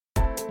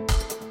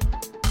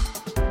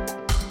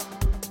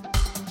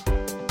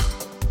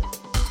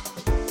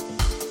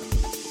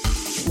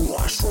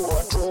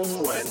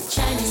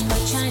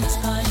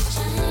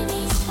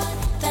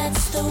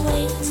the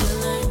way to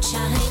learn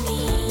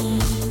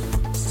Chinese.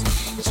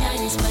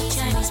 ChinesePod,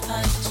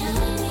 ChinesePod,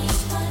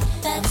 ChinesePod.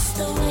 That's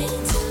the way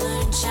to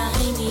learn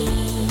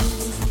Chinese.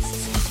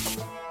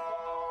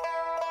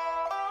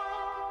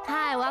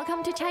 Hi,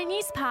 welcome to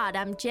ChinesePod.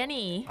 I'm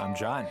Jenny. I'm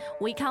John.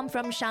 We come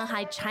from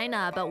Shanghai,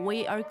 China, but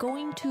we are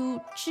going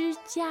to 芝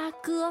加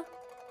哥。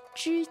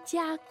芝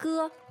加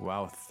哥。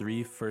 Wow,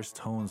 3 first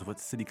tones. What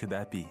city could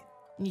that be?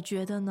 你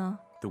觉得呢？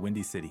 The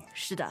Windy City.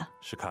 是的。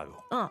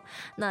 Chicago.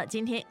 那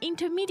今天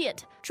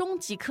Intermediate 中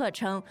级课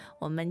程，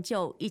我们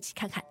就一起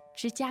看看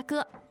芝加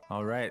哥。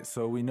All right,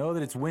 so we know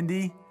that it's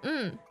windy.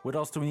 What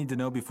else do we need to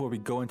know before we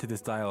go into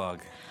this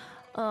dialogue?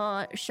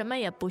 什么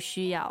也不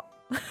需要。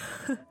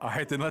All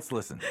right, then let's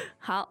listen.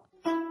 好。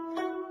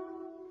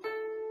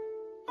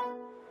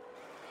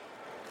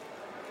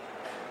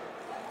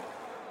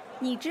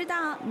你知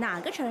道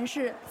哪个城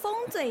市风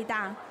最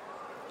大？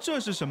这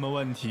是什么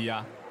问题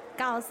呀？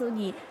告诉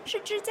你是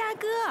芝加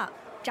哥，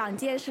长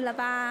见识了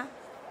吧？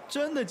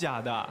真的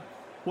假的？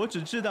我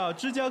只知道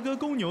芝加哥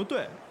公牛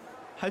队，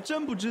还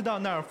真不知道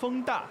那儿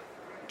风大。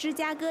芝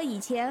加哥以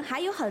前还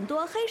有很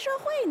多黑社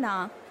会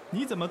呢。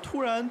你怎么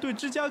突然对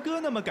芝加哥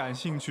那么感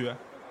兴趣？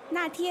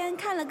那天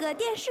看了个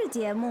电视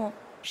节目，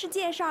是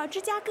介绍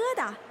芝加哥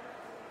的。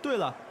对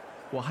了，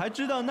我还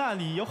知道那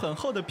里有很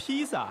厚的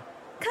披萨。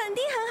肯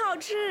定很好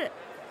吃。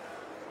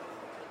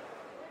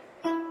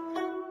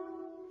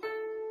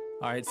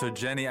 All right, so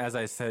Jenny, as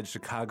I said,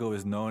 Chicago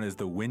is known as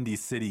the Windy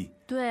City.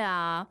 对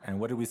啊， And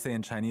what did we say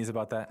in Chinese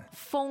about that?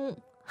 风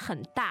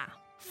很大，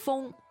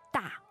风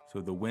大。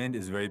 So the wind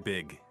is very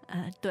big.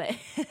 对。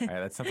 All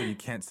right, that's something you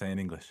can't say in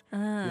English.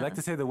 You like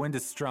to say the wind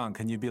is strong.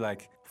 Can you be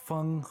like,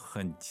 风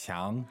很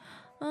强?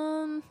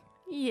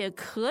 也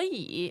可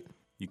以。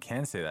 You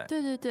can say that.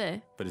 对对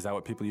对。 But is that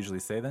what people usually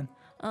say then?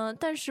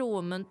 但是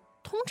我们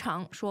通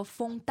常说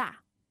风大，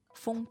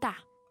风大。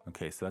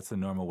 Okay, so that's the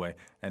normal way.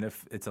 And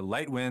if it's a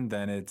light wind,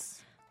 then it's...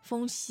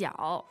 风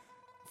小，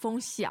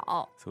风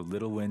小。 So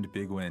little wind,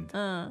 big wind.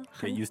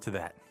 Get used to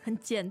that. 很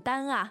简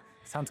单啊。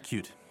 Sounds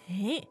cute.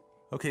 诶，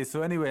 Okay, so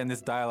anyway, in this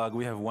dialogue,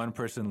 we have one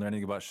person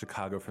learning about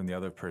Chicago from the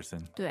other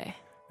person. 对。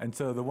 And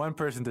so the one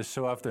person to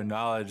show off their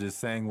knowledge is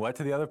saying what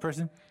to the other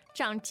person?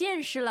 长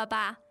见识了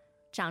吧？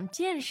长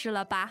见识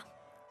了吧？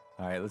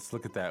 All right, let's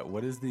look at that.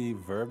 What is the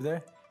verb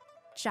there?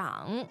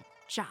 长，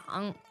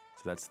长。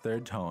 So that's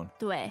third tone.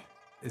 对，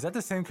 Is that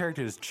the same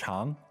character as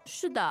Chang?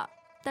 是的，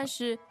但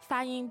是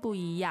发音不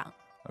一样。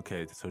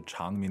 Okay, so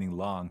Chang meaning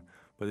long,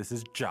 but this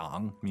is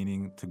Zhang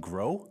meaning to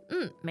grow.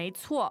 没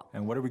错，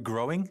 And what are we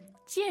growing?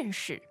 见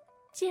识，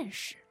见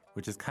识。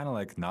 Which is kind of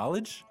like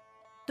knowledge.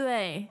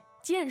 对，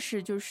见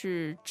识就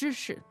是知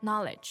识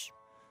knowledge。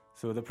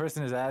 So the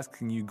person is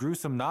asking, you grew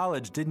some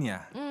knowledge, didn't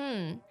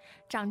you?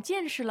 长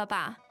见识了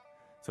吧？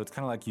 So it's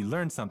kind of like you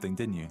learned something,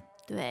 didn't you?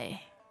 对，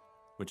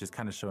 Which is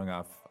kind of showing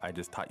off, I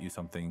just taught you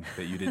something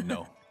that you didn't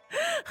know.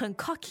 很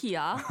cocky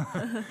啊。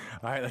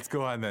 All right, let's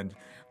go on then.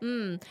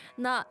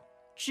 那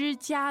芝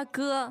加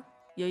哥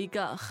有一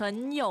个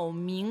很有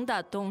名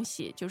的东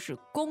西，就是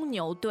公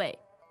牛队。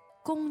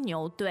公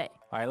牛队，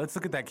 All right, let's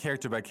look at that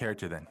character by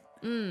character then.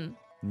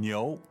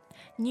 牛,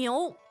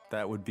 牛，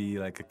 that would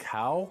be like a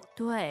cow.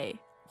 对，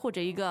或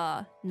者一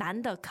个男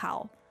的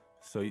cow。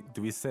 So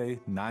do we say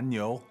男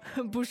牛?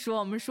 不说，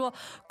我们说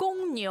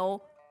公牛，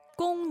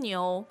公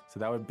牛。 So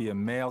that would be a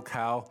male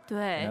cow.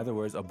 对 In other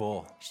words, a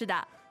bull. 是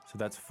的， So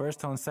that's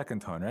first tone,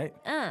 second tone, right?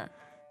 嗯，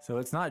 So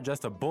it's not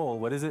just a bull.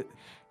 What is it?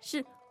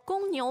 是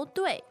公牛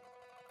队，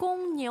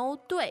公牛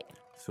队。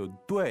 So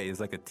队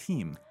is like a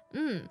team.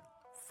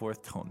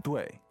 Fourth tone,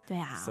 队. 对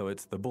啊， So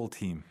it's the bull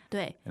team.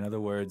 对。 In other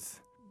words,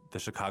 the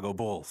Chicago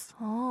Bulls.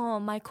 哦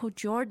，Michael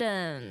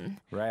Jordan，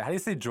 Right? How do you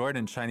say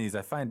Jordan in Chinese?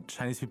 I find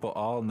Chinese people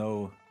all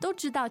know. 都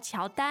知道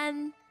乔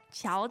丹，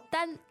乔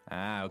丹。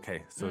 Ah,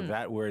 okay. So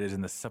that word is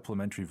in the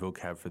supplementary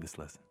vocab for this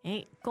lesson.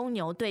 诶，公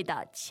牛队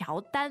的乔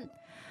丹。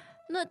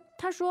那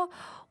他说，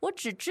我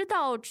只知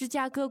道芝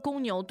加哥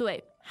公牛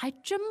队，还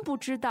真不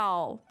知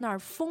道那儿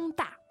风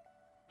大，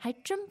还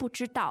真不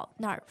知道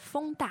那儿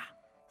风大。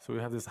 So we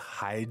have this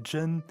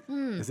hygiene.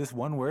 Is this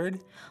one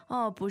word?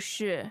 哦，不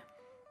是，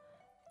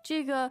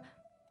这个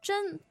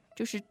真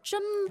就是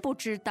真不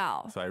知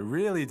道。 So I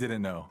really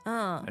didn't know.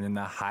 And in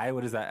the high,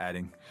 what is that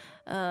adding?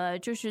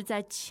 就是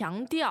在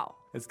强调，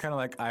 It's kind of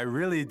like, I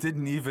really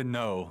didn't even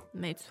know.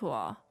 没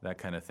错。 That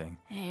kind of thing.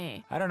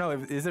 哎， I don't know.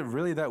 Is it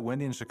really that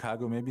windy in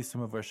Chicago? Maybe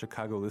some of our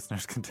Chicago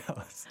listeners can tell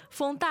us.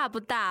 风大不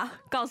大？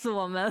告诉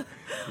我们。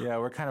 Yeah,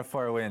 we're kind of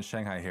far away in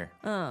Shanghai here.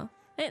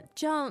 哎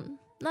，John，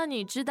那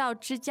你知道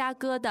芝加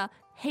哥的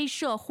黑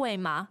社会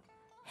吗？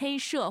黑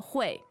社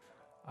会，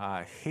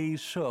黑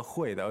社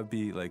会, that would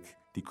be like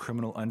the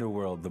criminal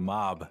underworld, the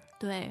mob.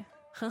 对，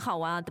很好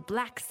玩啊。The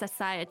Black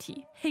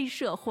Society，黑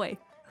社会。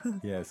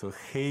 Yeah, so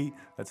黑,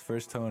 that's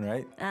first tone,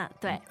 right?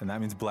 对， And that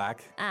means black.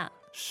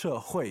 社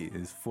会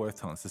is fourth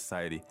tone,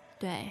 society.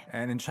 对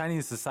And in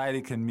Chinese,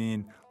 society can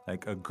mean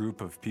like a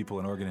group of people,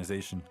 an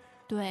organization, in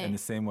对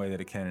the。same way that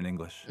it can in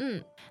English.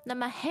 那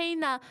么黑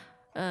呢？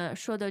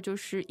说的就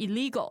是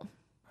illegal，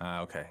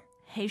 Okay.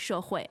 黑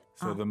社会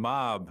So the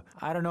mob,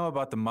 I don't know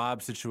about the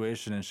mob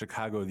situation in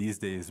Chicago these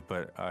days,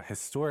 but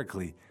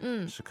historically,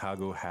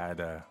 Chicago had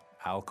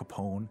Al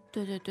Capone,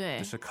 对对对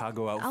the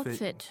Chicago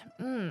outfit.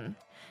 outfit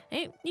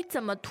哎，你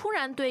怎么突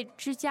然对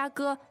芝加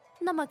哥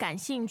那么感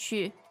兴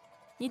趣？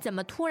你怎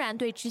么突然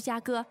对芝加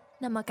哥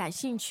那么感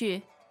兴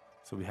趣？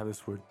 So we have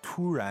this word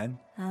突然,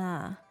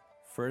 啊，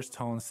 first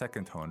tone,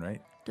 second tone, right?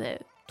 对，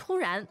突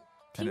然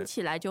听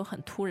起来就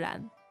很突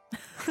然。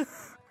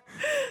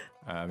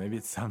 Maybe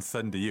it sounds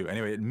sudden to you.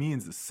 Anyway, it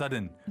means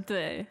sudden.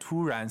 对，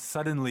突然,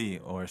 suddenly,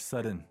 or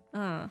sudden.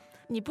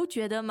 你不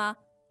觉得吗？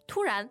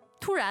突然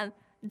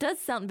does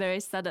sound very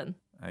sudden.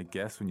 I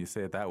guess when you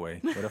say it that way.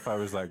 What if I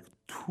was like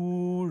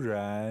突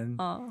然?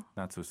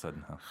 Not so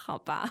sudden, huh? 好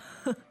吧，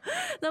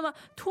那么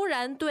突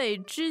然对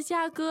芝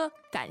加哥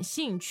感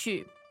兴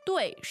趣，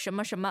对什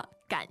么什么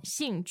感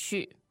兴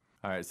趣？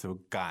 All right, so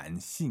感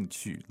兴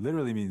趣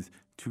literally means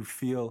to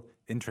feel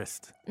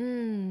interest.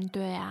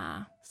 对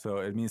啊，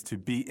 So it means to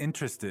be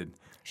interested.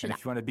 是 And 的。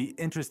 if you want to be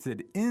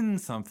interested in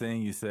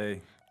something, you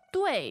say,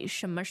 对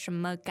什么什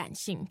么感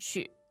兴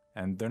趣？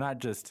 and they're not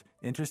just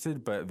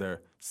interested, but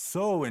they're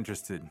so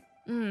interested.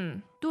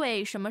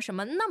 对什么什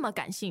么那么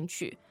感兴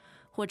趣，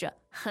或者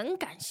很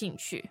感兴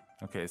趣。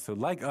 Okay, so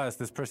like us,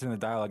 this person in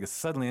the dialogue is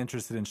suddenly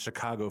interested in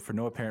Chicago for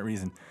no apparent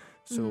reason.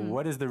 So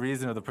what is the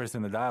reason of the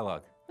person in the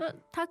dialogue?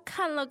 他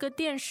看了个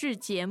电视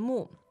节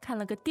目，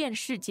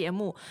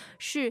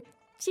是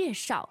介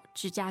绍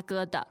芝加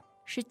哥的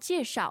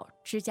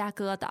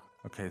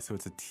，Okay, so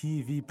it's a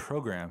TV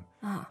program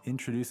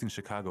introducing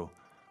Chicago.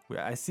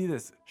 I see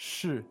this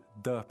是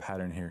的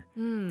pattern here.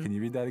 Can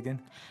you read that again?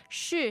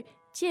 是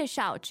介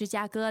绍芝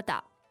加哥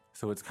的。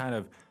 So it's kind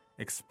of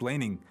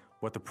explaining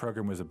what the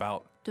program was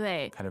about,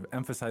 对， kind of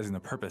emphasizing the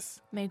purpose.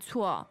 没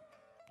错，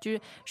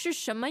是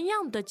什么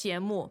样的节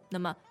目？那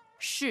么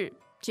是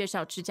介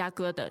绍芝加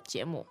哥的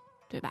节目，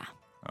对吧？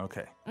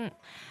 Okay.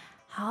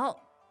 好，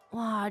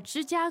哇，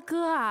芝加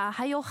哥啊，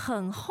还有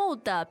很厚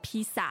的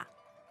披萨，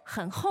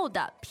 All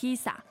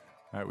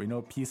right, we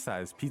know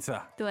pizza is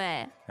pizza.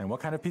 对， And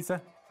what kind of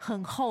pizza?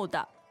 很厚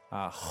的，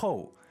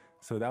 Ho.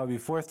 So that would be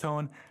fourth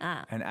tone,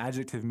 an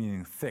adjective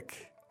meaning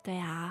thick. 对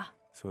啊。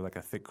 So like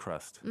a thick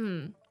crust.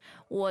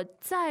 我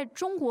在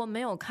中国没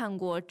有看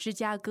过芝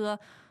加哥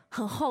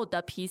很厚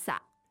的披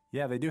萨。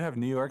 Yeah, they do have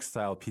New York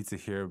style pizza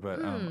here,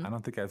 but I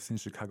don't think I've seen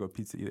Chicago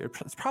pizza either.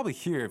 It's probably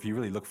here if you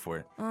really look for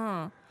it.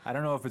 I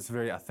don't know if it's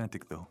very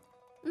authentic though.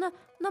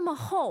 那么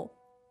厚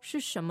是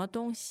什么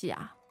东西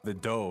啊？ The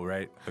dough,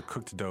 right? The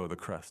cooked dough, the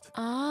crust.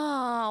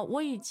 啊，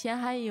我以前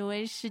还以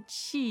为是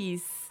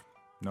cheese。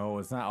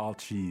 No, it's not all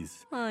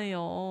cheese. 哎呦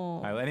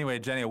All，right, anyway,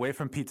 Jenny, away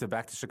from pizza,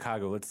 back to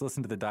Chicago. Let's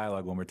listen to the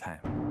dialogue one more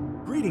time.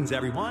 Greetings,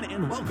 everyone,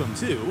 and welcome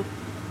to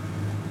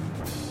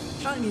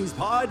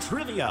ChinesePod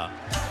Trivia.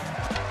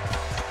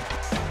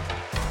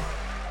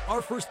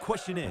 Our first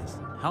question is,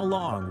 how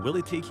long will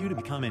it take you to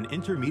become an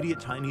intermediate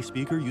Chinese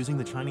speaker using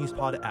the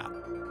ChinesePod app?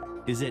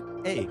 Is it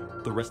A,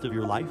 the rest of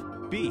your life?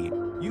 B,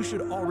 you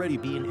should already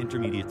be an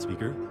intermediate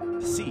speaker?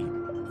 C,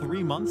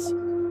 3 months?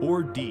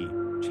 Or D,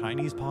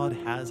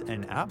 ChinesePod has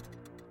an app?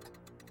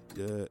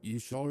 You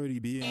should already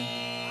be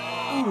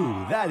in.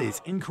 Ooh, that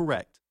is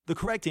incorrect. The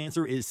correct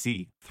answer is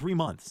C, 3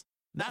 months.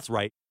 That's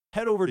right.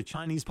 Head over to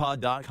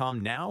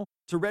ChinesePod.com now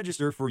to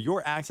register for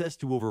your access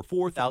to over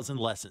 4,000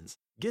 lessons.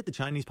 Get the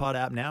ChinesePod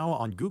app now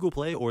on Google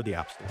Play or the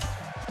App Store.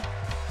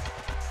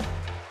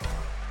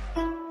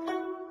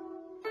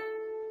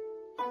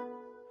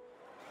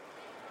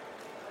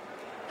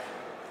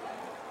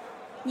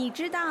 你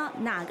知道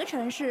哪个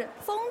城市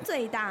风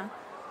最大？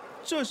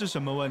这是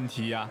什么问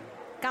题呀？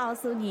告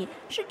诉你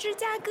是芝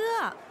加哥，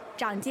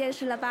长见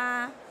识了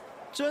吧？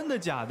真的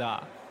假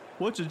的？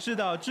我只知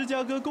道芝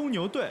加哥公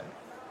牛队，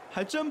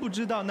还真不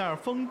知道那儿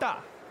风大。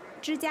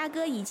芝加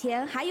哥以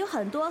前还有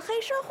很多黑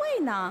社会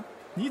呢。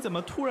你怎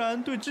么突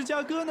然对芝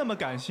加哥那么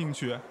感兴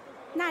趣？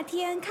那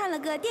天看了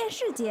个电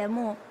视节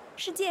目，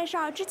是介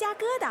绍芝加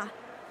哥的，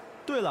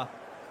对了，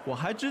我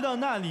还知道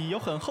那里有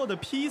很厚的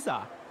披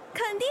萨。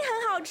肯定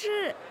很好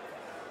吃。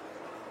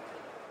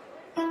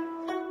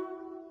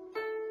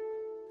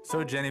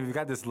 So, Jenny, we've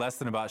got this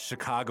lesson about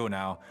Chicago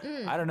now.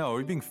 I don't know, are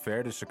we being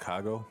fair to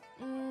Chicago?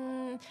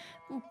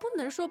 不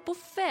能说不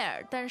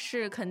fair， 但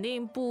是肯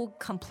定不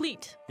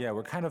complete。 Yeah,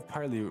 we're kind of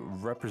partly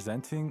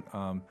representing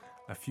a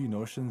few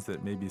notions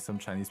that maybe some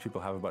Chinese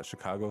people have about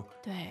Chicago.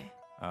 对，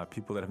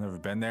 People that have never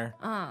been there.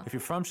 If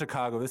you're from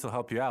Chicago, this will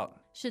help you out.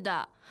 是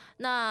的。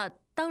那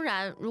当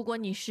然，如果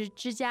你是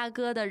芝加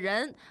哥的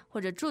人，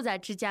或者住在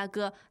芝加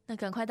哥，那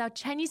赶快到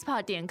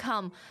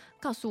ChinesePod.com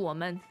告诉我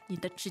们你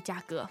的芝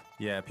加哥。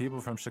 Yeah, people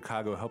from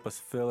Chicago help us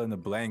fill in the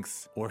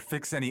blanks or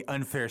fix any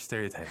unfair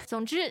stereotypes.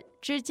 总之，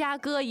芝加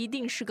哥一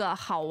定是个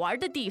好玩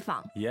的地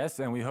方。 Yes,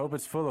 and we hope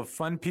it's full of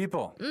fun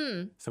people.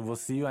 So we'll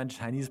see you on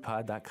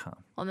ChinesePod.com.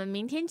 我们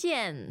明天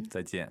见。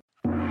再见.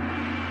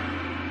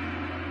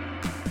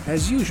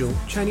 As usual,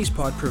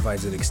 ChinesePod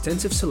provides an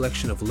extensive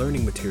selection of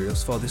learning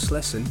materials for this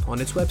lesson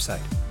on its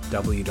website,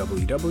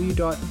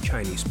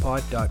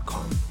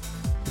 www.chinesepod.com.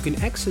 You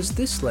can access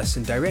this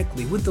lesson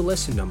directly with the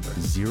lesson number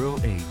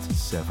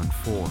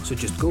 0874. So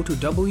just go to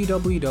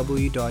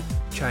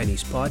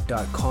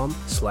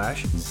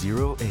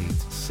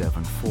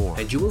www.ChinesePod.com/0874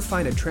 and you will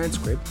find a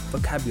transcript,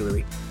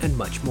 vocabulary, and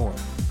much more.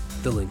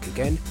 The link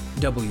again,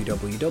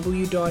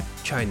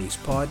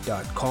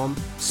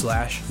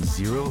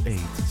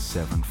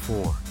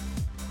 www.ChinesePod.com/0874.